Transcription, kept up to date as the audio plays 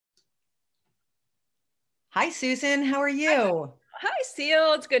Hi, Susan. How are you? Hi,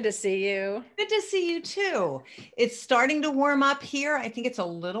 Seal. It's good to see you. Good to see you too. It's starting to warm up here. I think it's a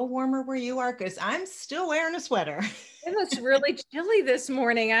little warmer where you are because I'm still wearing a sweater. It was really chilly this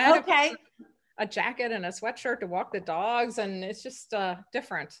morning. I had to put Okay. a jacket and a sweatshirt to walk the dogs, and it's just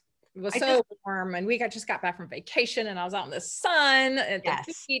different. It was I just, so warm, and just got back from vacation, and I was out in the sun at the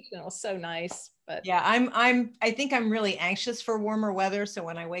yes. beach, and it was so nice. But Yeah, I think I'm really anxious for warmer weather. So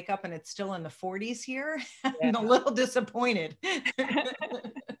when I wake up and it's still in the 40s here, yeah. I'm a little disappointed.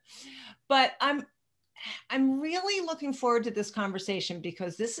 But I'm really looking forward to this conversation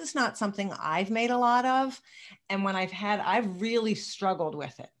because this is not something I've made a lot of. And when I've really struggled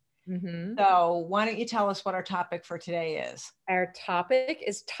with it. Mm-hmm. So why don't you tell us what our topic for today is? Our topic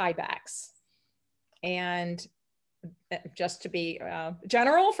is tiebacks. And just to be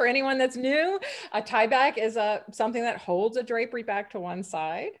general for anyone that's new, a tieback is something that holds a drapery back to one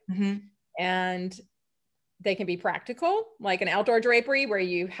side. Mm-hmm. And they can be practical, like an outdoor drapery where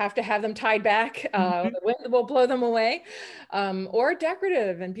you have to have them tied back. The wind will blow them away, or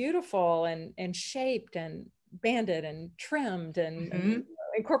decorative and beautiful and shaped and banded and trimmed and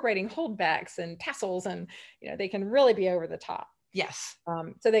incorporating holdbacks and tassels, and they can really be over the top. Yes.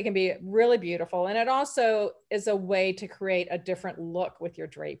 So they can be really beautiful, and it also is a way to create a different look with your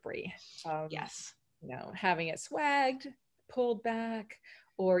drapery. Yes. Having it swagged, pulled back,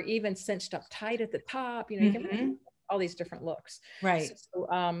 or even cinched up tight at the top. You can make all these different looks. Right.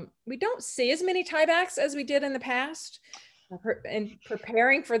 So we don't see as many tiebacks as we did in the past. In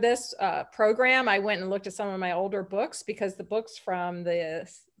preparing for this program, I went and looked at some of my older books, because the books from the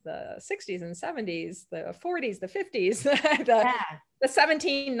 60s and 70s, the 40s, the 50s, the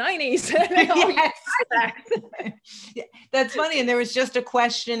 1790s. Yeah, that's funny. And there was just a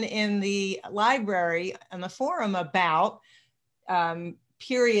question in the library and the forum about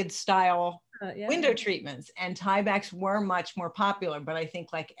period style window treatments, and tiebacks were much more popular. But I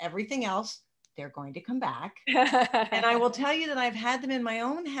think, like everything else, they're going to come back. And I will tell you that I've had them in my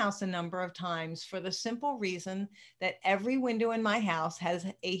own house a number of times, for the simple reason that every window in my house has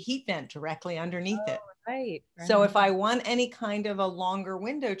a heat vent directly underneath it. Right. So if I want any kind of a longer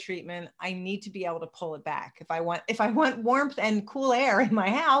window treatment, I need to be able to pull it back. If I want warmth and cool air in my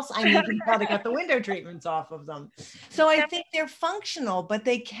house, I need to be able to get the window treatments off of them. So I think they're functional, but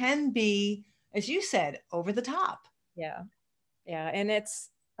they can be, as you said, over the top. Yeah. And it's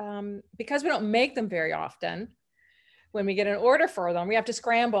because we don't make them very often. When we get an order for them, we have to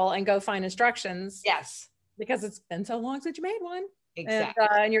scramble and go find instructions. Yes. Because it's been so long since you made one. Exactly.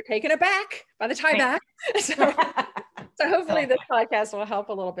 And you're taken aback by the tieback. So hopefully this podcast will help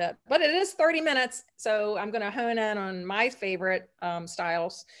a little bit. But it is 30 minutes. So I'm going to hone in on my favorite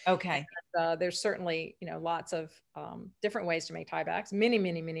styles. Okay. And, there's certainly, lots of different ways to make tiebacks,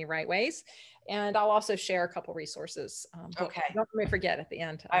 many right ways. And I'll also share a couple resources. Okay. Don't let me forget at the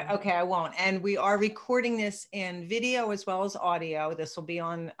end. Okay, I won't. And we are recording this in video as well as audio. This will be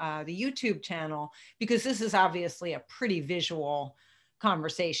on the YouTube channel, because this is obviously a pretty visual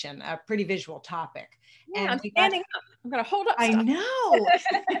conversation, a pretty visual topic. Yeah, and I'm standing up. I'm going to hold up I stuff.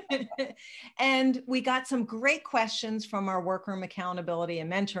 know. And we got some great questions from our workroom accountability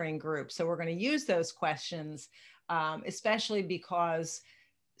and mentoring group. So we're going to use those questions, especially because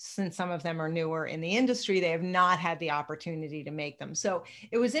since some of them are newer in the industry, they have not had the opportunity to make them. So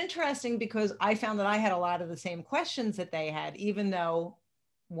it was interesting because I found that I had a lot of the same questions that they had, even though,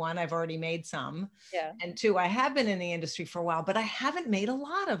 one, I've already made some, and two, I have been in the industry for a while, but I haven't made a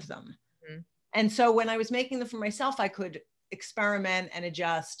lot of them. And so when I was making them for myself, I could experiment and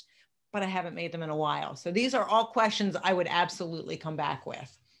adjust, but I haven't made them in a while. So these are all questions I would absolutely come back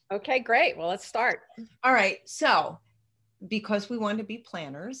with. Okay, great. Well, let's start. All right. So because we want to be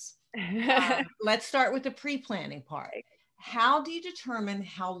planners, let's start with the pre-planning part. How do you determine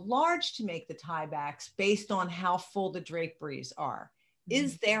how large to make the tiebacks based on how full the draperies are?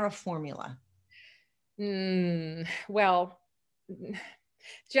 Is there a formula? Well,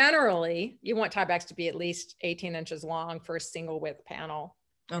 generally, you want tiebacks to be at least 18 inches long for a single width panel,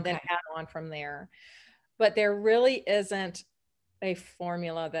 and then add on from there. But there really isn't a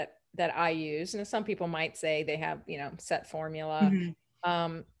formula that I use. And some people might say they have, set formula.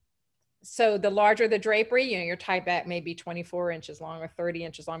 So the larger the drapery, your tieback may be 24 inches long or 30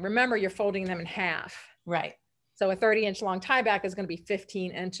 inches long. Remember, you're folding them in half. Right. So a 30-inch long tieback is going to be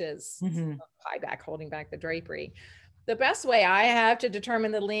 15 inches of tieback holding back the drapery. The best way I have to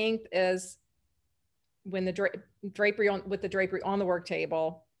determine the length is when the drapery with the drapery on the work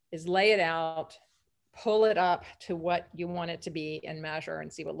table is lay it out, pull it up to what you want it to be and measure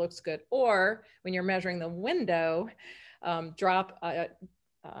and see what looks good. Or when you're measuring the window, drop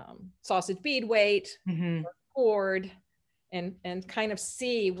sausage bead weight, Mm-hmm. or cord, and kind of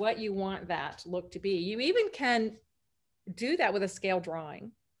see what you want that look to be. You even can do that with a scale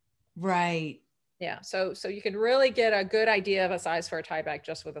drawing. Right. Yeah. So you can really get a good idea of a size for a tieback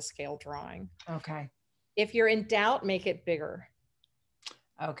just with a scale drawing. Okay. If you're in doubt, make it bigger.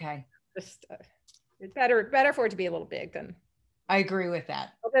 Okay. Just it's better for it to be a little big than. I agree with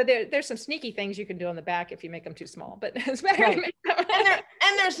that. Although there's some sneaky things you can do on the back if you make them too small, but it's better Right. to make them.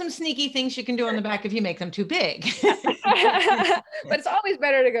 And there's some sneaky things you can do on the back if you make them too big. But it's always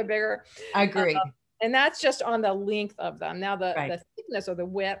better to go bigger. Agreed. And that's just on the length of them. Now Right. the thickness or the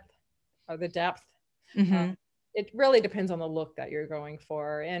width or the depth, Mm-hmm. it really depends on the look that you're going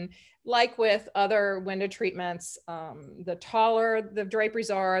for. And like with other window treatments, the taller the draperies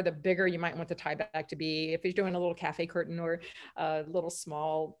are, the bigger you might want the tieback to be. If you're doing a little cafe curtain or a little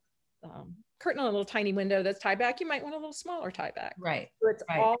small curtain on a little tiny window that's tieback, you might want a little smaller tieback. Right. So it's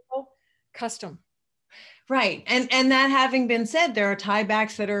Right. all custom. Right. And that having been said, there are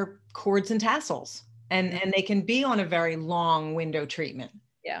tiebacks that are cords and tassels, and they can be on a very long window treatment.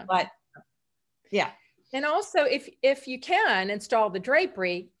 Yeah. But yeah. And also if you can install the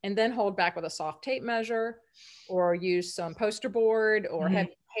drapery and then hold back with a soft tape measure or use some poster board or Mm-hmm.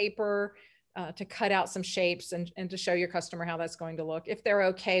 heavy paper to cut out some shapes and to show your customer how that's going to look, if they're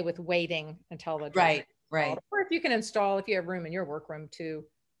okay with waiting until the Right. Right. or if you can install, if you have room in your workroom too.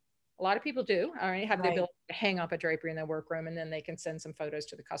 A lot of people do already have the Right. ability to hang up a drapery in their workroom, and then they can send some photos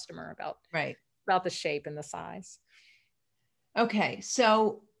to the customer Right. about the shape and the size. Okay.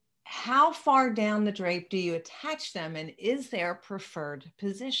 So how far down the drape do you attach them, and is there a preferred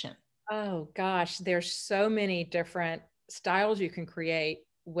position? Oh gosh, there's so many different styles you can create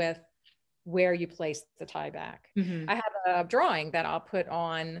with where you place the tieback. Mm-hmm. I have a drawing that I'll put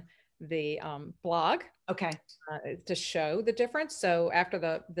on the blog Okay. to show the difference. So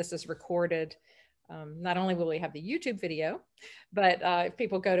after this is recorded, not only will we have the YouTube video, but if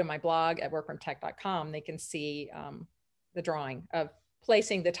people go to my blog at workroomtech.com, they can see the drawing of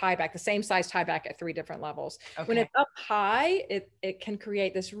placing the tieback, the same size tieback at 3 different levels. Okay. When it's up high, it can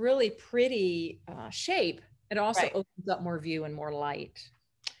create this really pretty shape. It also Right. opens up more view and more light.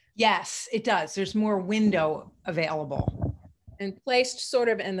 Yes, it does. There's more window available. And placed sort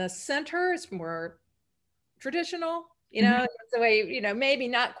of in the center, it's more traditional, you know, the way, you know, maybe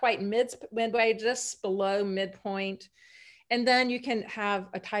not quite midway, just below midpoint. And then you can have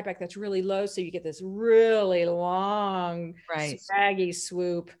a tieback that's really low. So you get this really long, Right. swaggy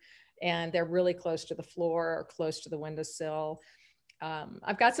swoop, and they're really close to the floor or close to the windowsill.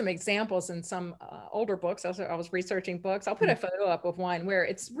 I've got some examples in some older books. I was researching books. I'll put a photo up of one where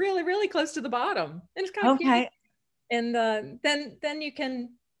it's really, really close to the bottom. And it's kind of cute. And then you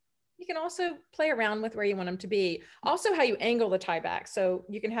can also play around with where you want them to be. Also how you angle the tieback. So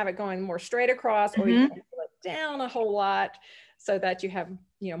you can have it going more straight across, or you can pull it down a whole lot so that you have,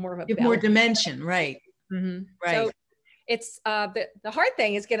 you know, more of a more dimension. Right. Mm-hmm. Right. So it's the hard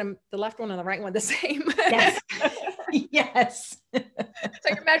thing is get them the left one and the right one the same. Yes. Yes. So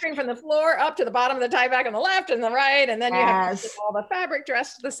you're measuring from the floor up to the bottom of the tieback on the left and the right, and then you have to get all the fabric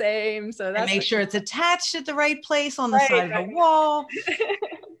dressed the same. So that's, and make sure it's attached at the right place on the side of the wall.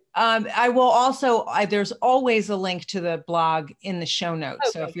 I will also, there's always a link to the blog in the show notes.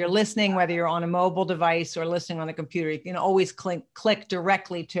 Okay. So if you're listening, whether you're on a mobile device or listening on the computer, you can always click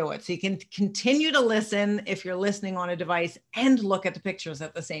directly to it. So you can continue to listen if you're listening on a device and look at the pictures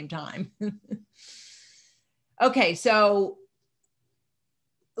at the same time. Okay, so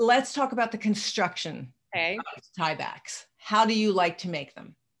let's talk about the construction of tiebacks. How do you like to make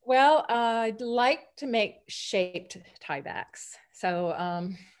them? Well, I'd like to make shaped tiebacks.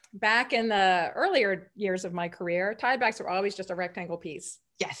 So back in the earlier years of my career, tiebacks were always just a rectangle piece.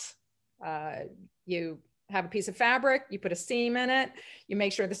 Yes. You have a piece of fabric, you put a seam in it, you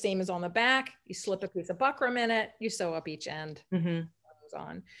make sure the seam is on the back, you slip a piece of buckram in it, you sew up each end. Mm-hmm. Goes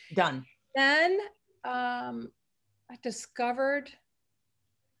on. Done. Then I discovered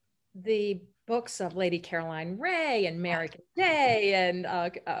the books of Lady Caroline Ray and Mary Day and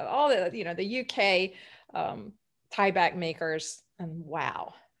all the, you know, the UK tieback makers. And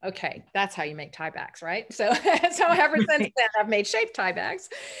wow, okay, that's how you make tiebacks, right? So ever since then, I've made shaped tiebacks.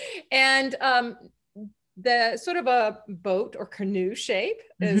 And the sort of a boat or canoe shape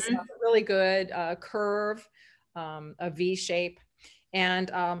is really good, curve, a V shape. And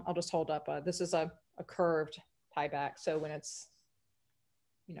I'll just hold up, this is a curved tieback. So when it's,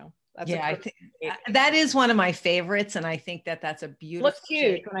 you know, that's I think that is one of my favorites. And I think that's a beautiful looks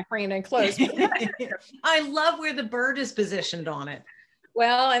cute when I bring it in close. I love where the bird is positioned on it.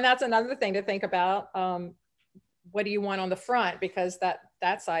 Well, and that's another thing to think about. What do you want on the front? Because that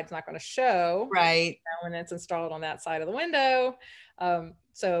that side's not going to show right when it's installed on that side of the window.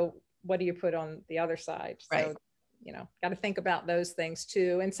 So what do you put on the other side? Right. So, got to think about those things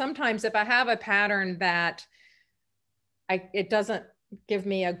too. And sometimes if I have a pattern that it doesn't give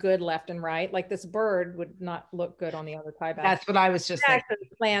me a good left and right, like this bird would not look good on the other tie back. That's what I was just thinking. Actually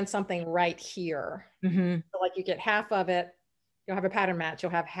plan something right here. Mm-hmm. So like you get half of it, you'll have a pattern match,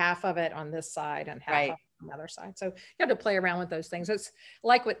 you'll have half of it on this side and half of it on the other side. So you have to play around with those things. It's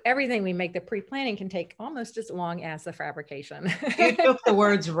like with everything we make, the pre-planning can take almost as long as the fabrication. You took the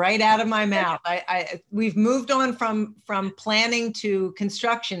words right out of my mouth. We've moved on from planning to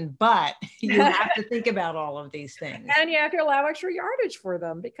construction, but you have to think about all of these things. And you have to allow extra yardage for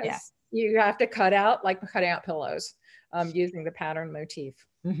them because you have to cut out pillows using the pattern motif.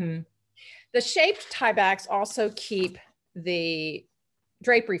 Mm-hmm. The shaped tiebacks also keep the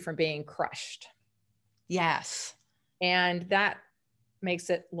drapery from being crushed. Yes. And that makes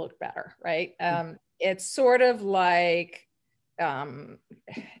it look better, right? It's sort of like,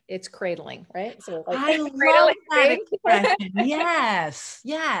 it's cradling, right? So like I love that expression. Yes.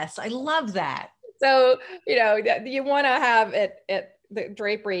 Yes. I love that. So, you want to have the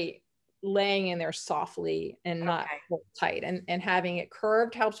drapery laying in there softly and not tight, and having it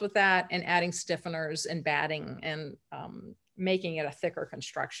curved helps with that, and adding stiffeners and batting and making it a thicker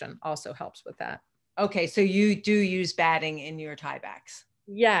construction also helps with that. Okay, so you do use batting in your tiebacks.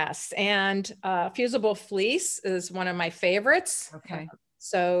 Yes, and fusible fleece is one of my favorites. Okay.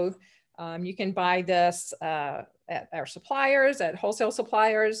 So you can buy this at our suppliers, at wholesale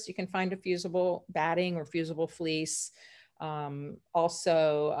suppliers. You can find a fusible batting or fusible fleece.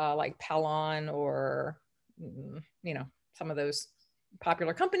 Also like Pellon or, some of those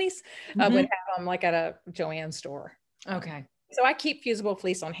popular companies would have them like at a Joann store. Okay. So I keep fusible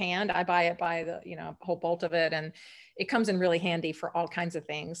fleece on hand. I buy it by the, a whole bolt of it, and it comes in really handy for all kinds of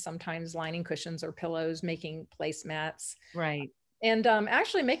things. Sometimes lining cushions or pillows, making placemats. Right. And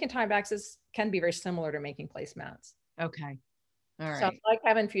actually making tiebacks can be very similar to making placemats. Okay. All right. So I like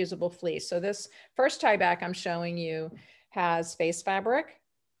having fusible fleece. So this first tieback I'm showing you has face fabric,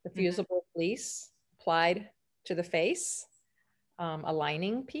 the fusible fleece applied to the face, a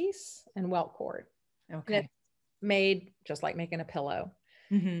lining piece, and welt cord. Okay. And it's made just like making a pillow.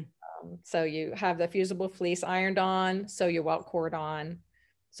 So you have the fusible fleece ironed on, sew your welt cord on,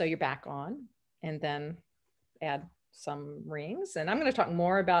 sew your back on, and then add some rings. And I'm going to talk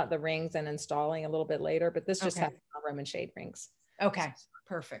more about the rings and installing a little bit later, but this just has Roman shade rings. Okay,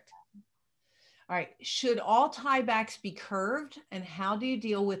 perfect. All right. Should all tiebacks be curved? And how do you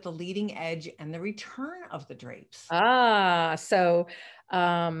deal with the leading edge and the return of the drapes? So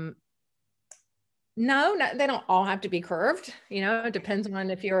no, they don't all have to be curved. It depends on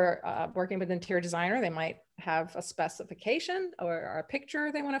if you're working with an interior designer, they might have a specification or a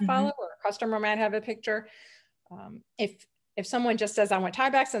picture they want to follow, or a customer might have a picture. If someone just says, I want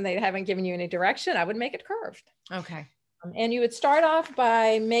tiebacks, and they haven't given you any direction, I would make it curved. Okay. And you would start off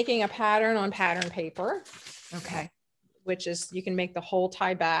by making a pattern on pattern paper. Okay. Which is, you can make the whole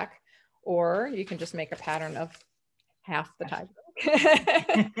tieback, or you can just make a pattern of half the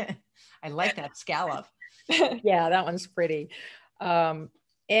tieback. I like that scallop. Yeah, that one's pretty.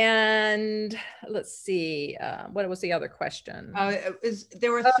 And let's see, what was the other question? How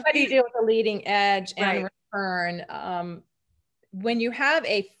do you deal with the leading edge and return? When you have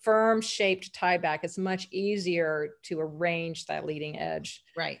a firm shaped tieback, it's much easier to arrange that leading edge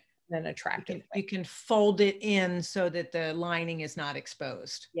than attractive. You can fold it in so that the lining is not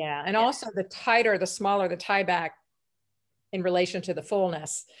exposed. Yeah, and also the smaller the tieback in relation to the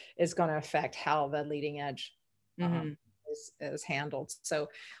fullness is going to affect how the leading edge is handled. So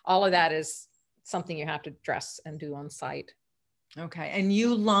all of that is something you have to dress and do on site. Okay, and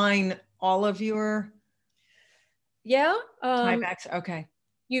you line all of your tiebacks. Okay.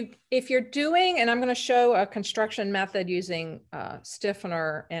 If you're doing, and I'm going to show a construction method using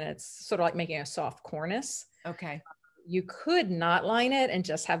stiffener, and it's sort of like making a soft cornice. Okay. You could not line it and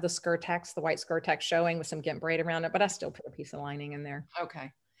just have the Skirtex, the white Skirtex showing with some gimp braid around it, but I still put a piece of lining in there.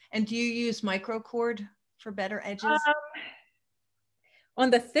 Okay. And do you use microcord for better edges? On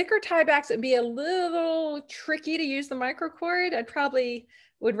the thicker tiebacks, it'd be a little tricky to use the microcord. I probably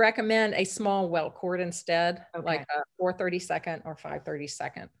would recommend a small welt cord instead, like a 4/32 or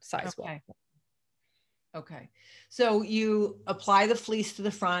 5/32 size welt. Okay. So you apply the fleece to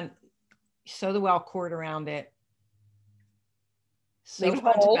the front, sew the welt cord around it. Leave it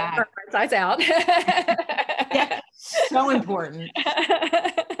whole, right sides out. Yeah, so important.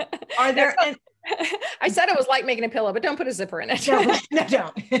 Are there I said it was like making a pillow, but don't put a zipper in it. No,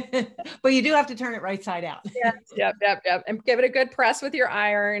 don't. But you do have to turn it right side out. Yep. And give it a good press with your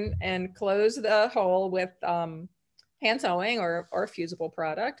iron and close the hole with hand sewing or fusible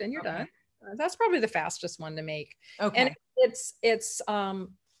product, and you're done. That's probably the fastest one to make. Okay. And it's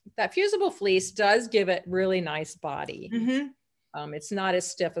that fusible fleece does give it really nice body. It's not as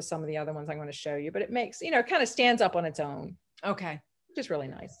stiff as some of the other ones I'm going to show you, but it makes, it kind of stands up on its own. Okay. Which is really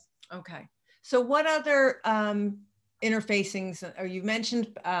nice. Okay. So what other interfacings, or you mentioned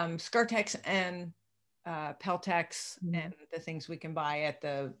Skirtex and Peltex and the things we can buy at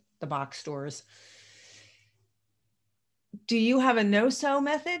the box stores. Do you have a no-sew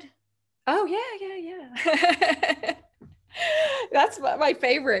method? Oh, yeah. That's my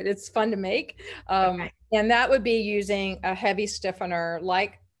favorite. It's fun to make. And that would be using a heavy stiffener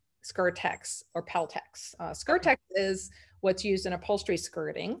like Skirtex or Peltex. Skirtex is what's used in upholstery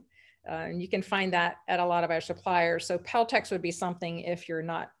skirting. And you can find that at a lot of our suppliers. So Peltex would be something if you're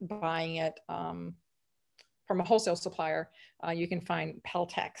not buying it from a wholesale supplier, you can find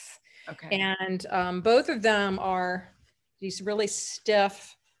Peltex. Okay. And both of them are these really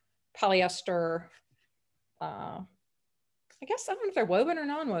stiff polyester, I guess I don't know if they're woven or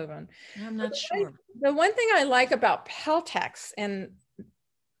non-woven. I'm not sure. The one thing I like about Peltex, and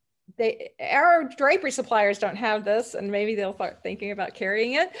our drapery suppliers don't have this, and maybe they'll start thinking about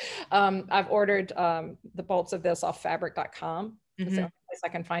carrying it. I've ordered the bolts of this off fabric.com. It's the only place I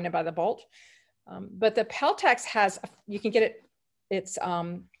can find it by the bolt. But the Peltex has, you can get it, it's,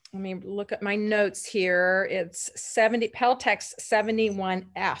 let me look at my notes here. It's Peltex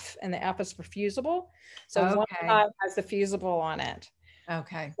 71F, and the F is for fusible. So one side has the fusible on it.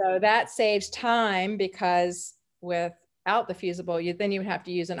 Okay. So that saves time, because without the fusible, then you would have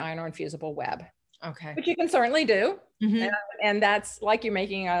to use an iron-on fusible web. Okay. Which you can certainly do. And that's like you're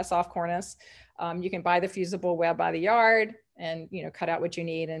making a soft cornice. You can buy the fusible web by the yard and, cut out what you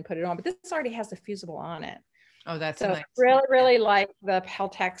need and put it on. But this already has the fusible on it. Oh, that's so nice. Really like the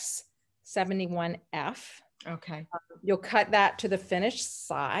Peltex 71F. Okay. You'll cut that to the finished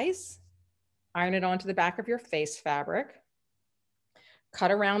size, iron it onto the back of your face fabric,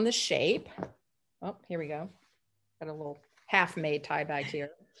 cut around the shape. Oh, here we go. Got a little half-made tie back here.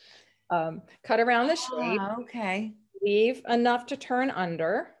 Cut around the shape. Okay. Leave enough to turn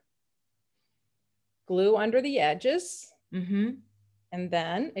under. Glue under the edges. And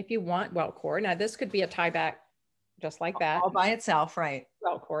then if you want welt cord, now this could be a tie back just like that. All by itself, right?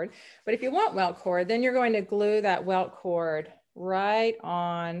 Welt cord. But if you want welt cord, then you're going to glue that welt cord right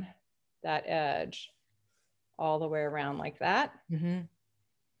on that edge all the way around like that.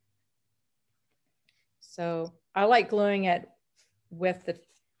 So I like gluing it with the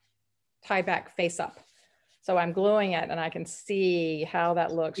tie back face up. So I'm gluing it and I can see how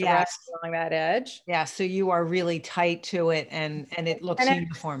that looks right along that edge. Yeah, so you are really tight to it and it looks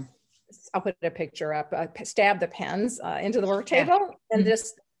uniform. I'll put a picture up, stab the pens into the work table and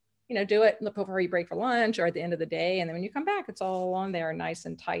just, do it before you break for lunch or at the end of the day. And then when you come back, it's all on there nice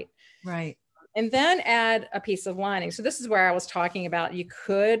and tight. Right. And then add a piece of lining. So this is where I was talking about, you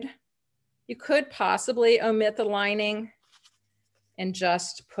could possibly omit the lining and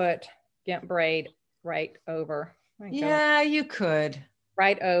just put GIMP braid right over. Yeah, you could.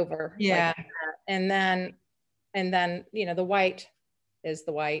 Right over. Yeah. Like and then, the white is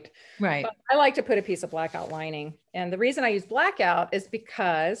the white. Right. But I like to put a piece of blackout lining. And the reason I use blackout is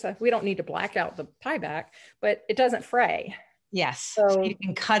because we don't need to black out the tie back, but it doesn't fray. Yes. So you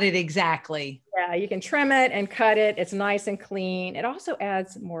can cut it exactly. Yeah, you can trim it and cut it. It's nice and clean. It also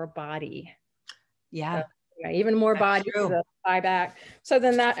adds more body. Yeah. So, even more body to the tie back. So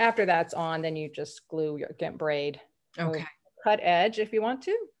then after that's on, then you just glue your GIMP braid. Okay. Cut edge if you want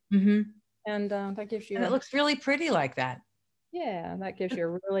to. And that gives you. And it looks really pretty like that. Yeah, that gives you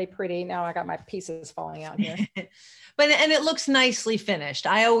a really pretty, now I got my pieces falling out here. And it looks nicely finished.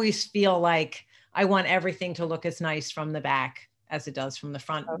 I always feel like I want everything to look as nice from the back as it does from the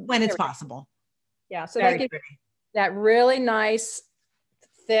front when it's possible. Yeah, so that gives that really nice,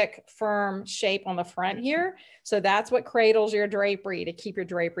 thick, firm shape on the front here. So that's what cradles your drapery to keep your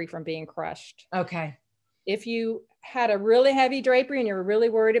drapery from being crushed. Okay. If you had a really heavy drapery and you were really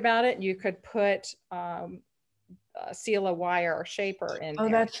worried about it, you could put seal a wire or shaper in there. Oh,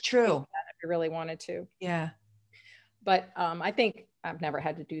 that's true. If you really wanted to. Yeah. But I think I've never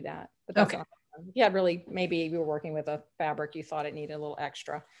had to do that. But that's awesome. Yeah, really, maybe you were working with a fabric, you thought it needed a little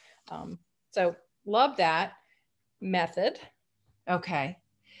extra. So love that method. Okay.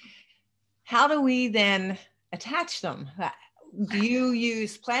 How do we then attach them? Do you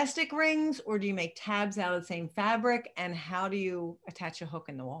use plastic rings or do you make tabs out of the same fabric? And how do you attach a hook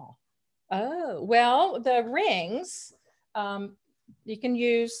in the wall? Oh, well, the rings, you can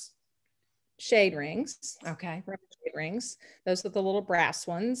use shade rings. Okay. Shade rings. Those are the little brass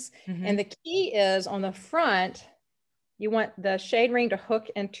ones. Mm-hmm. And the key is on the front, you want the shade ring to hook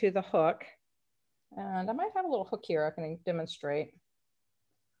into the hook. And I might have a little hook here I can demonstrate.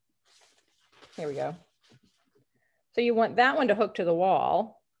 Here we go. So you want that one to hook to the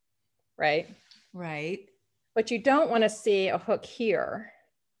wall, right? Right. But you don't want to see a hook here.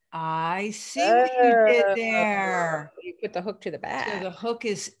 I see what you did there. You put the hook to the back. So the hook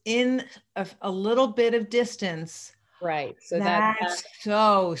is in a little bit of distance. Right. So that's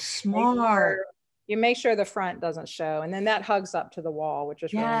so smart. You make sure the front doesn't show, and then that hugs up to the wall, which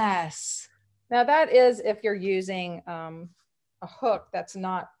is yes. Really, now that is if you're using a hook that's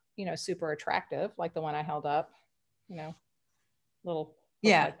not, you know, super attractive, like the one I held up, you know, little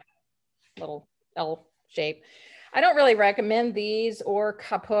little L shape. I don't really recommend these or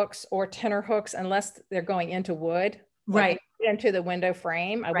cup hooks or tenor hooks unless they're going into wood, right? Like into the window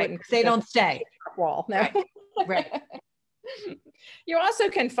frame. I wouldn't. They don't stay. Wall. No. Right. You also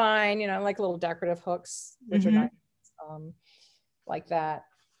can find, you know, like little decorative hooks, which are nice, like that.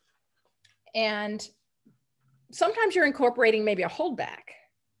 And sometimes you're incorporating maybe a holdback.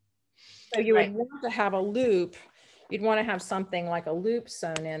 So you would want to have a loop. You'd want to have something like a loop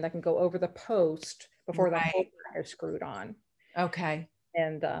sewn in that can go over the post before the holdback is screwed on. Okay.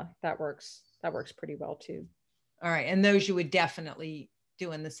 And that works pretty well too. All right. And those you would definitely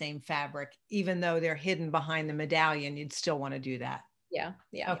do in the same fabric, even though they're hidden behind the medallion, you'd still want to do that. Yeah.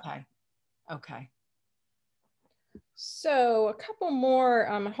 Yeah. Okay. Okay. So a couple more,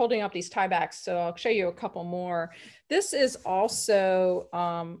 I'm holding up these tiebacks, so I'll show you a couple more. This is also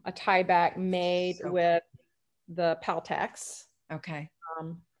a tieback made with the Paltex. Okay.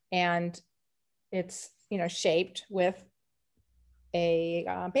 And it's, you know, shaped with a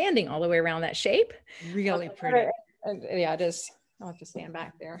banding all the way around that shape. Really pretty. And yeah, it is. I'll have to stand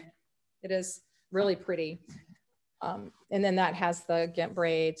back there. It is really pretty. And then that has the Gimp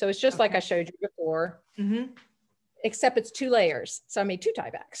braid. So it's just like I showed you before, except it's 2 layers. So I made 2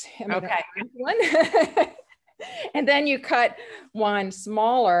 tiebacks. One. And then you cut one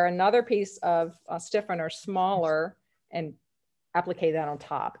smaller, another piece of stiffener smaller, and applique that on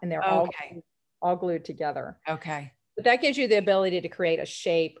top. And they're all glued together. Okay. But that gives you the ability to create a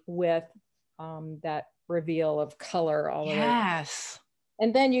shape with that reveal of color all the way. Yes.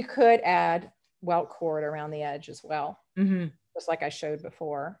 And then you could add welt cord around the edge as well, just like I showed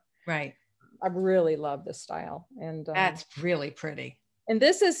before. Right. I really love this style, and that's really pretty. And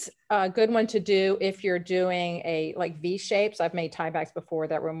this is a good one to do if you're doing a like V shapes. I've made tiebacks before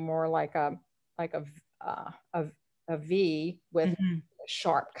that were more like a V with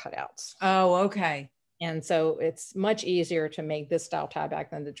sharp cutouts. Oh, okay. And so it's much easier to make this style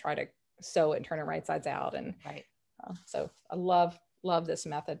tieback than to try to sew it and turn it right sides out. And so I love this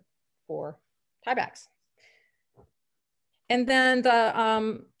method for tiebacks. And then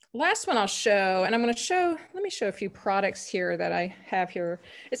the last one I'll show, and I'm going to show, let me show a few products here that I have here.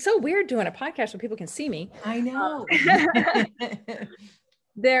 It's so weird doing a podcast so people can see me. I know.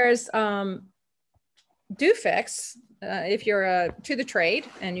 There's Dufix. If you're to the trade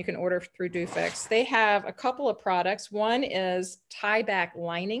and you can order through Dufix, they have a couple of products. One is tieback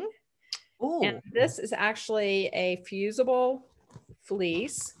lining. Ooh. And this is actually a fusible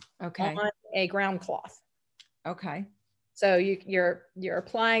fleece on a ground cloth. Okay. So you're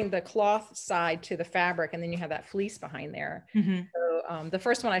applying the cloth side to the fabric, and then you have that fleece behind there. So the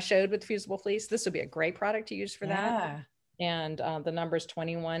first one I showed with fusible fleece, this would be a great product to use for that. And the number is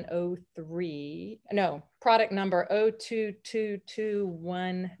 2103. No, product number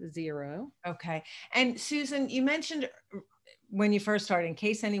 022210. Okay. And Susan, you mentioned when you first started, in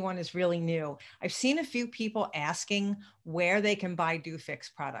case anyone is really new, I've seen a few people asking where they can buy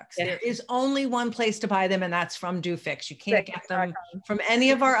Dufix products. There is only one place to buy them, and that's from Dufix. You can't get them from any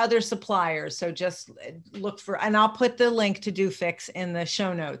of our other suppliers. So just look for, and I'll put the link to Dufix in the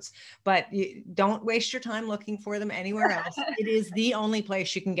show notes, but don't waste your time looking for them anywhere else. It is the only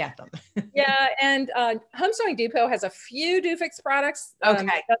place you can get them. Yeah. And Home Sewing Depot has a few Dufix products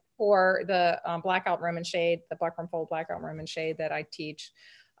for the blackout Roman shade, the buckram fold blackout Roman shade that I teach.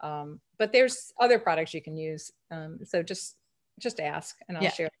 But there's other products you can use. So just ask and I'll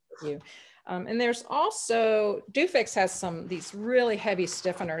share it with you. And there's also, Dufix has these really heavy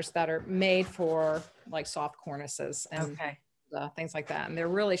stiffeners that are made for like soft cornices and things like that. And they're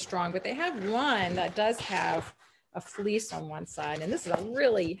really strong, but they have one that does have a fleece on one side. And this is a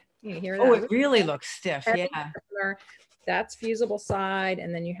really, you hear that? Oh, it really looks stiff. Yeah. That's fusible side.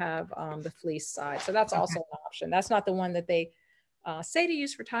 And then you have the fleece side. So that's also an option. That's not the one that they say to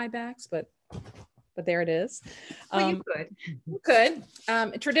use for tiebacks, but there it is. Well, you could. You could.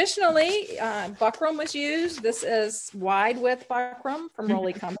 Traditionally, buckram was used. This is wide width buckram from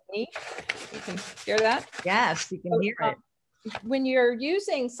Rolly Company. You can hear that? Yes, you can hear it. When you're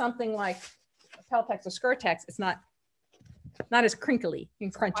using something like Peltex or Skirtex, it's not as crinkly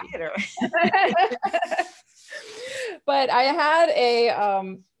and crunchy. But I had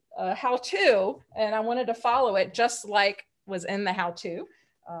a how-to, and I wanted to follow it just like was in the how-to,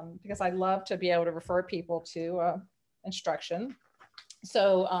 because I love to be able to refer people to instruction.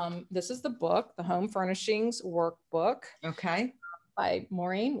 So this is the book, the Home Furnishings Workbook. Okay. By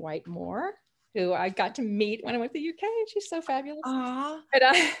Maureen White-Moore, who I got to meet when I went to the UK. She's so fabulous. Aww. But,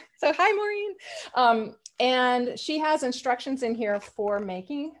 so hi, Maureen. And she has instructions in here for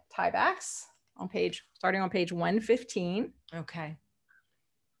making tiebacks starting on page 115. Okay.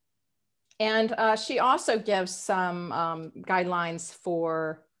 And she also gives some guidelines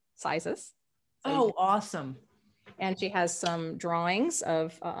for sizes. So awesome. And she has some drawings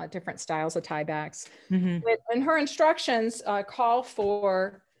of different styles of tiebacks. And her instructions call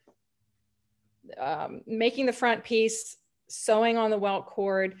for making the front piece, sewing on the welt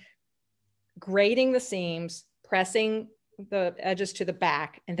cord, grading the seams, pressing the edges to the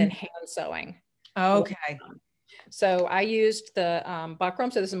back, and then hand sewing. Okay. So I used the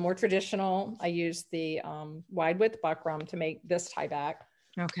buckram. So this is more traditional. I used the wide width buckram to make this tieback.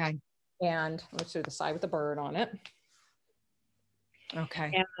 Okay. And let's do the side with the bird on it.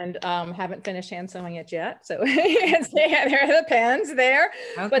 Okay. And haven't finished hand sewing it yet. So you can see there are the pins there.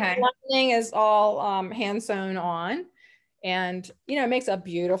 Okay. But the lining is all hand sewn on. And, you know, it makes a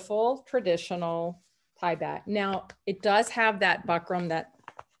beautiful traditional tieback. Now, it does have that buckram that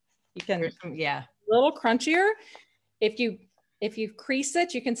you can, a little crunchier. If you crease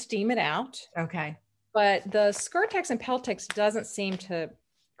it, you can steam it out. Okay. But the Skirtex and Peltex doesn't seem to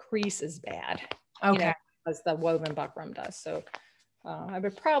crease as bad. Okay. You know, as the woven buckram does. So I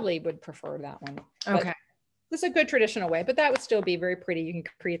would prefer that one. Okay. But this is a good traditional way, but that would still be very pretty. You can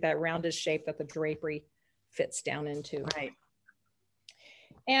create that rounded shape that the drapery fits down into. Right.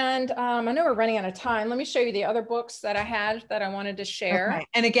 And I know we're running out of time. Let me show you the other books that I had that I wanted to share. Okay.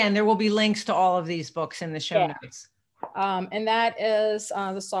 And again, there will be links to all of these books in the show notes. And that is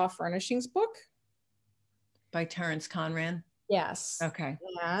the Soft Furnishings book. By Terrence Conran. Yes. Okay.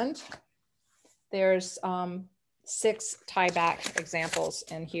 And there's 6 tieback examples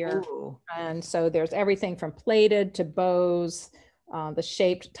in here. Ooh. And so there's everything from plated to bows, the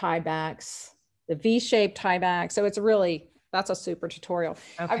shaped tiebacks, the V-shaped tieback. So it's really, that's a super tutorial.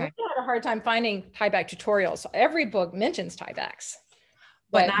 Okay. I really had a hard time finding tieback tutorials. Every book mentions tiebacks,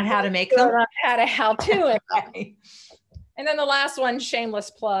 but not how to make them. How to. Okay. And then the last one,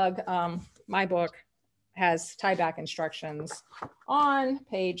 shameless plug, my book has tieback instructions on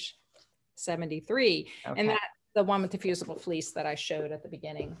page 73. Okay. And that's the one with the fusible fleece that I showed at the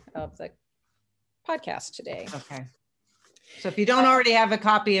beginning of the podcast today. Okay. So if you don't already have a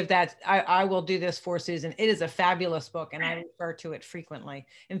copy of that, I will do this for Susan. It is a fabulous book and I refer to it frequently.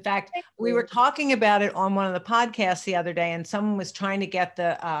 In fact, we were talking about it on one of the podcasts the other day and someone was trying to get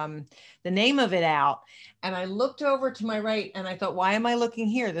the name of it out. And I looked over to my right and I thought, why am I looking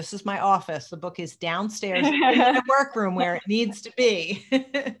here? This is my office. The book is downstairs in my workroom where it needs to be.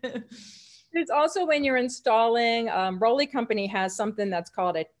 It's also when you're installing, Rolly Company has something that's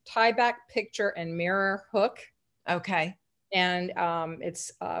called a tieback picture and mirror hook. Okay. And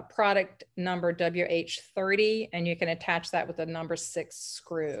it's product number WH30, and you can attach that with a number 6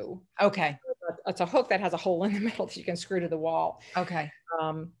 screw. Okay. It's a hook that has a hole in the middle that you can screw to the wall. Okay.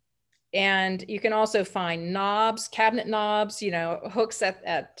 And you can also find knobs, cabinet knobs, you know, hooks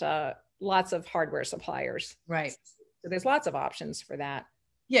at lots of hardware suppliers. Right. So there's lots of options for that.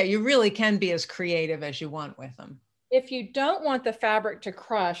 Yeah, you really can be as creative as you want with them. If you don't want the fabric to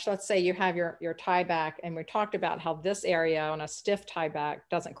crush, let's say you have your tieback, and we talked about how this area on a stiff tieback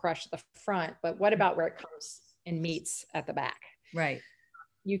doesn't crush the front, but what about where it comes and meets at the back? Right.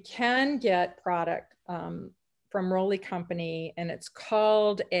 You can get product from Rolly Company, and it's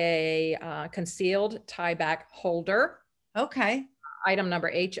called a concealed tieback holder. Okay. Item number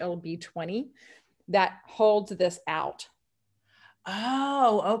HLB20 that holds this out.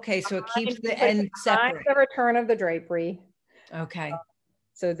 Oh, okay. So it keeps the end separate. The return of the drapery. Okay.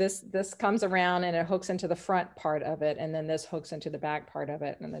 So this comes around and it hooks into the front part of it, and then this hooks into the back part of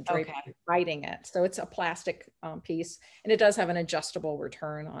it, and the drapery writing it. So it's a plastic piece, and it does have an adjustable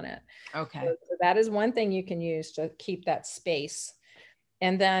return on it. Okay. So that is one thing you can use to keep that space.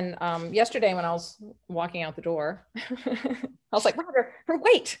 And then yesterday when I was walking out the door, I was like, Roger,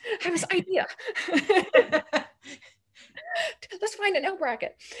 wait, I have this idea. let's find an L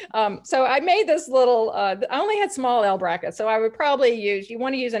bracket. So I made this little, I only had small L brackets. So I would probably you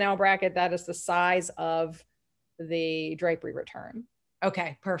want to use an L bracket that is the size of the drapery return.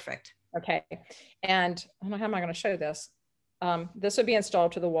 Okay, perfect. Okay. And I don't know, how am I going to show this? This would be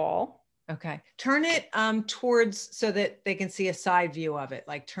installed to the wall. Okay. Turn it towards so that they can see a side view of it.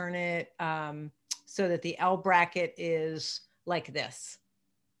 Like turn it so that the L bracket is like this.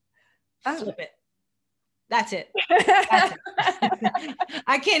 Flip it. That's it. That's it.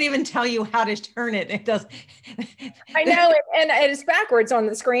 I can't even tell you how to turn it. It does. I know, and it's backwards on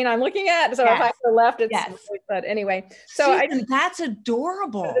the screen I'm looking at. So if I go left, it's yes. But anyway, so Susan, that's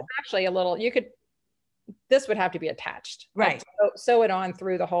adorable. It's actually a little. This would have to be attached, right? Like, sew it on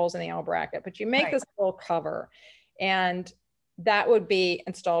through the holes in the L bracket. But you make this little cover, and that would be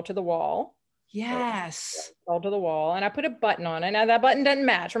installed to the wall. Yes. Installed to the wall, and I put a button on it. Now that button doesn't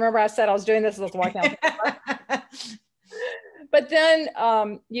match. Remember, I said I was doing this as I was walking out. But then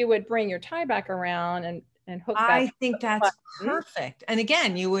you would bring your tie back around and hook that. I think that's perfect. And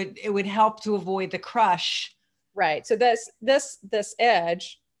again, it would help to avoid the crush. Right. So this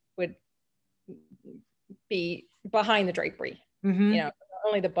edge would be behind the drapery. Mm-hmm. You know,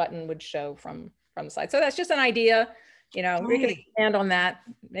 only the button would show from the side. So that's just an idea. You know, we can expand on that.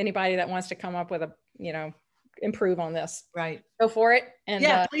 Anybody that wants to come up with improve on this, right? Go for it. And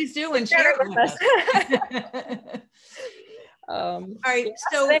yeah, please do and share it with us. All right,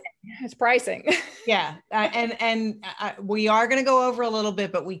 so it's pricing. Yeah, and we are going to go over a little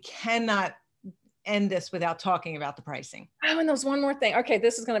bit, but we cannot end this without talking about the pricing. Oh, and there's one more thing. Okay,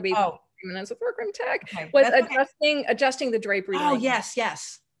 this is going to be 3 minutes with workroom tech. Okay, was adjusting the drapery. Oh,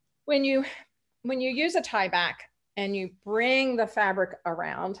 yes. When you use a tie back and you bring the fabric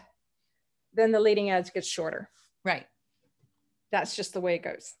around, then the leading edge gets shorter. Right. That's just the way it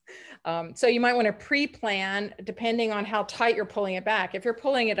goes. So you might want to pre-plan depending on how tight you're pulling it back. If you're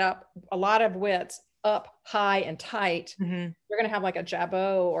pulling it up a lot of widths up high and tight, you're going to have like a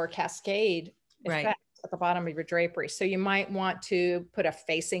jabot or cascade effect at the bottom of your drapery. So you might want to put a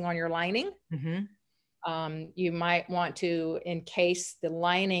facing on your lining. You might want to encase the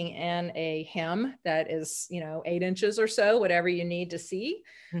lining in a hem that is, 8 inches or so, whatever you need to see.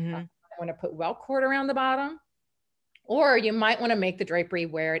 I want to put welt cord around the bottom. Or you might want to make the drapery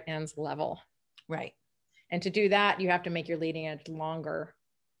where it ends level. Right. And to do that, you have to make your leading edge longer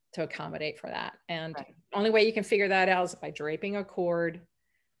to accommodate for that. And the only way you can figure that out is by draping a cord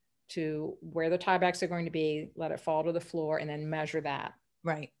to where the tiebacks are going to be, let it fall to the floor, and then measure that.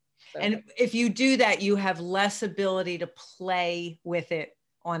 Right. So, and if you do that, you have less ability to play with it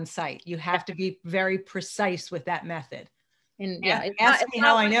on site. You have to be very precise with that method. And ask me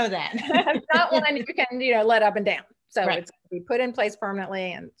how I know that. It's not one you can, let up and down. So it's be put in place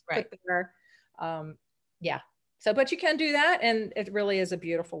permanently and put there. So, but you can do that, and it really is a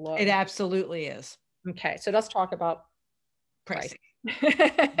beautiful look. It absolutely is. Okay, so let's talk about pricing.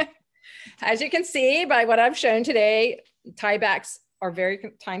 As you can see by what I've shown today, tiebacks are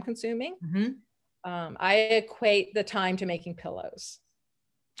very time consuming. I equate the time to making pillows.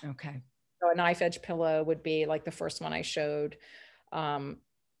 Okay. So a knife edge pillow would be like the first one I showed.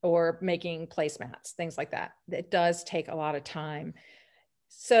 Or making placemats, things like that. It does take a lot of time.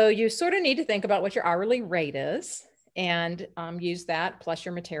 So you sort of need to think about what your hourly rate is and use that plus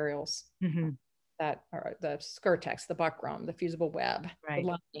your materials that are the Skirtex, the buckram, the fusible web, the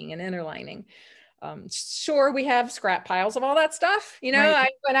lining and inner lining. Sure, we have scrap piles of all that stuff. When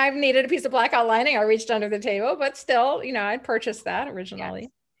I've needed a piece of blackout lining, I reached under the table, but still, I'd purchased that originally.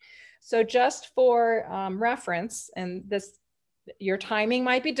 Yes. So just for reference, and your timing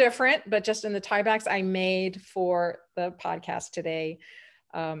might be different, but just in the tiebacks I made for the podcast today,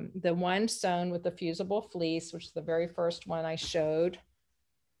 the one sewn with the fusible fleece, which is the very first one I showed,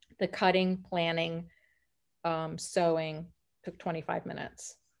 the cutting, planning, sewing took 25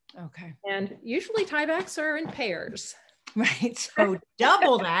 minutes. Okay. And usually tiebacks are in pairs. Right. So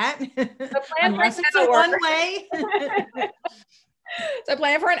double that. Unless it's a one way. So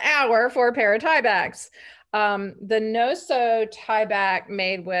plan for an hour for a pair of tiebacks. The no-sew tieback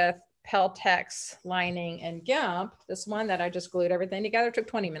made with Peltex lining and gimp, this one that I just glued everything together, took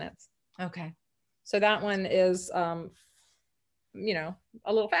 20 minutes. Okay. So that one is, a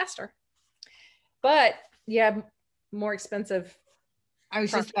little faster. But you have more expensive. I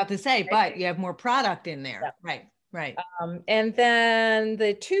was just about to say, but you have more product in there. Yep. Right. And then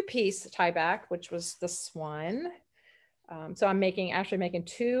the 2-piece tieback, which was this one. So I'm actually making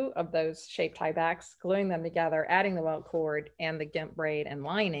 2 of those shaped tiebacks, gluing them together, adding the welt cord and the gimp braid and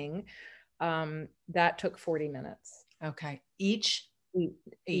lining. That took 40 minutes. Okay. Each.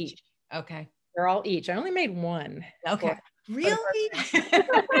 Okay. They're all each. I only made one. Okay. For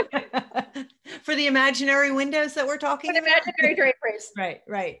For the imaginary windows that we're talking about? Imaginary draperies. Right,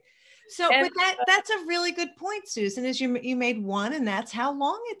 right. So, And, but that's a really good point, Susan, is you made one and that's how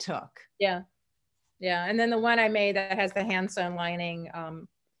long it took. yeah. Yeah. And then the one I made that has the hand sewn lining,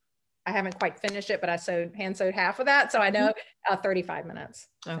 I haven't quite finished it, but I hand sewed half of that. So I know 35 minutes.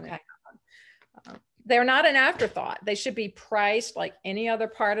 Okay. They're not an afterthought. They should be priced like any other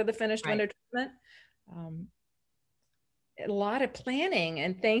part of the finished window treatment. A lot of planning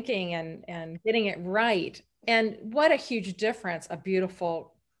and thinking and getting it right. And what a huge difference a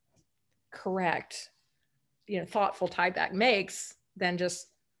beautiful, correct, thoughtful tieback makes than just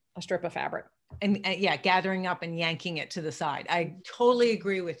a strip of fabric. And yeah, gathering up and yanking it to the side. I totally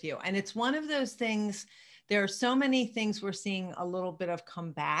agree with you. And it's one of those things, there are so many things we're seeing a little bit of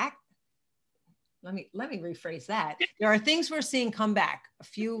come back. Let me rephrase that. There are things we're seeing come back. A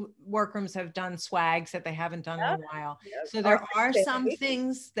few workrooms have done swags that they haven't done in a while. So there are some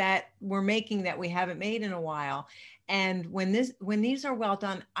things that we're making that we haven't made in a while. And when these are well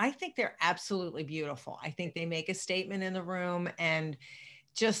done, I think they're absolutely beautiful. I think they make a statement in the room, and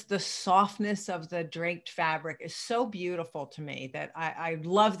just the softness of the draped fabric is so beautiful to me that I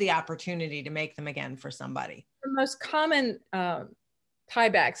love the opportunity to make them again for somebody. The most common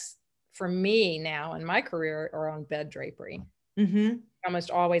tiebacks for me now in my career are on bed drapery. I almost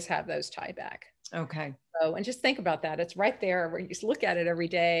always have those tieback. Okay. So, and just think about that. It's right there where you just look at it every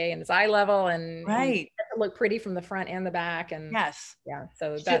day, and it's eye level, and right. And look pretty from the front and the back. And yes. Yeah.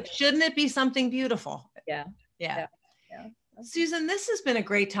 So shouldn't it be something beautiful? Yeah. Yeah. Yeah. Susan, this has been a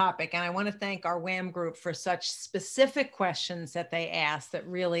great topic, and I want to thank our WAM group for such specific questions that they asked that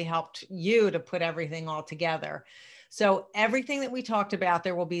really helped you to put everything all together. So everything that we talked about,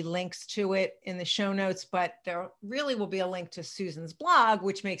 there will be links to it in the show notes, but there really will be a link to Susan's blog,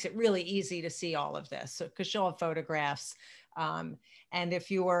 which makes it really easy to see all of this. So, because she'll have photographs. And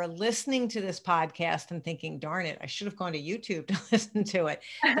if you are listening to this podcast and thinking, darn it, I should have gone to YouTube to listen to it,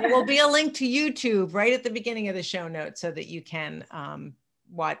 there will be a link to YouTube right at the beginning of the show notes so that you can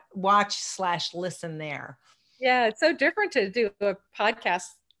watch/listen there. Yeah, it's so different to do a podcast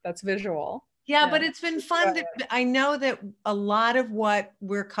that's visual. Yeah, but it's been fun. I know that a lot of what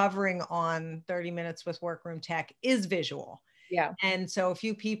we're covering on 30 Minutes with Workroom Tech is visual. Yeah. And so a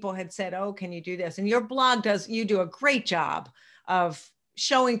few people had said, oh, can you do this? And your blog you do a great job of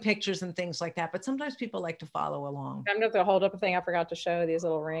showing pictures and things like that. But sometimes people like to follow along. I'm going to hold up a thing I forgot to show, these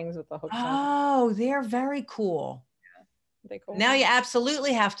little rings with the hooks on. Oh, they're very cool. Yeah. Are they cool? Now you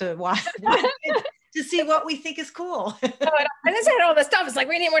absolutely have to watch to see what we think is cool. I just had all this stuff. It's like,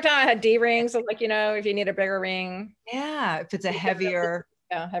 we need more time. I had D rings. So like, if you need a bigger ring. Yeah. If it's a heavier.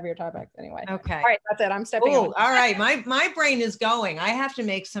 Yeah, heavier tieback anyway. Okay. All right, that's it. I'm stepping on. All right. My brain is going. I have to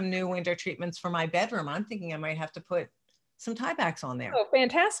make some new window treatments for my bedroom. I'm thinking I might have to put some tiebacks on there. Oh,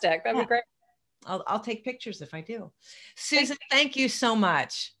 fantastic. That'd be great. I'll take pictures if I do. Susan, thank you so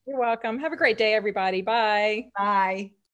much. You're welcome. Have a great day, everybody. Bye. Bye.